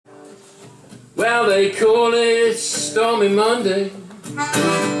Well, they call it Stormy Monday.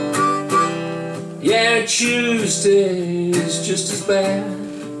 Yeah, Tuesday's just as bad.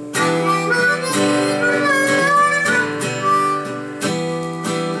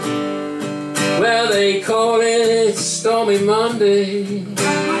 Well, they call it Stormy Monday.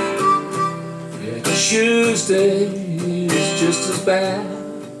 Yeah, Tuesday's just as bad.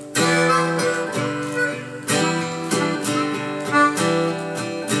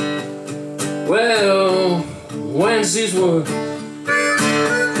 Well, Wednesday's work.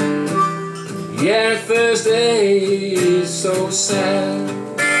 Yeah, Thursday's so sad.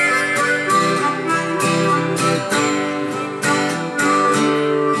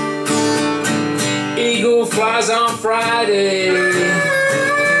 Eagle flies on Friday.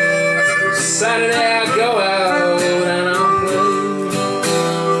 Saturday I go out and I'll play.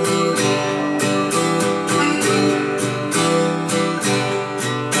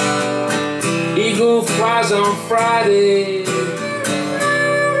 Eagle flies on Friday.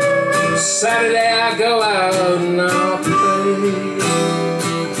 Saturday I go out and I'll play.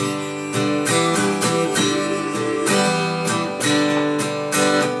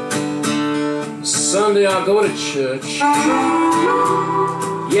 Sunday I'll go to church.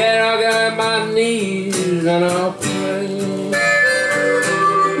 Yeah, I'll get on my knees and I'll pray.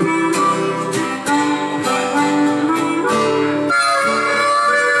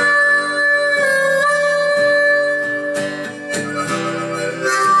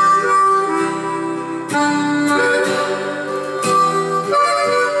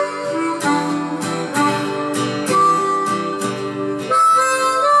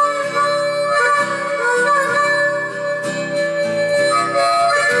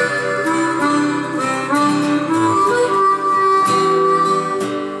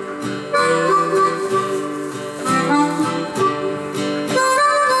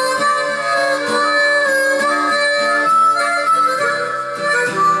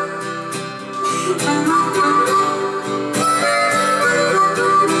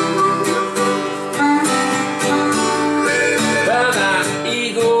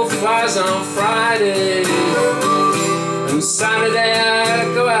 On Friday and Saturday I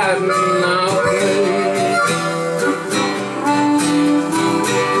go out and I'll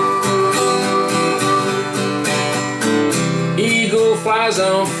play. Eagle flies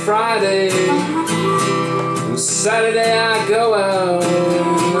on Friday and Saturday I go out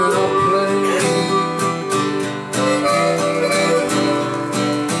and I'll play.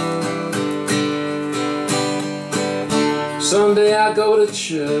 Sunday I go to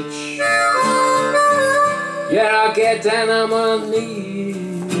church. Yeah, I'll get down on my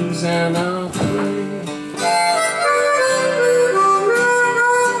knees and I'll pray.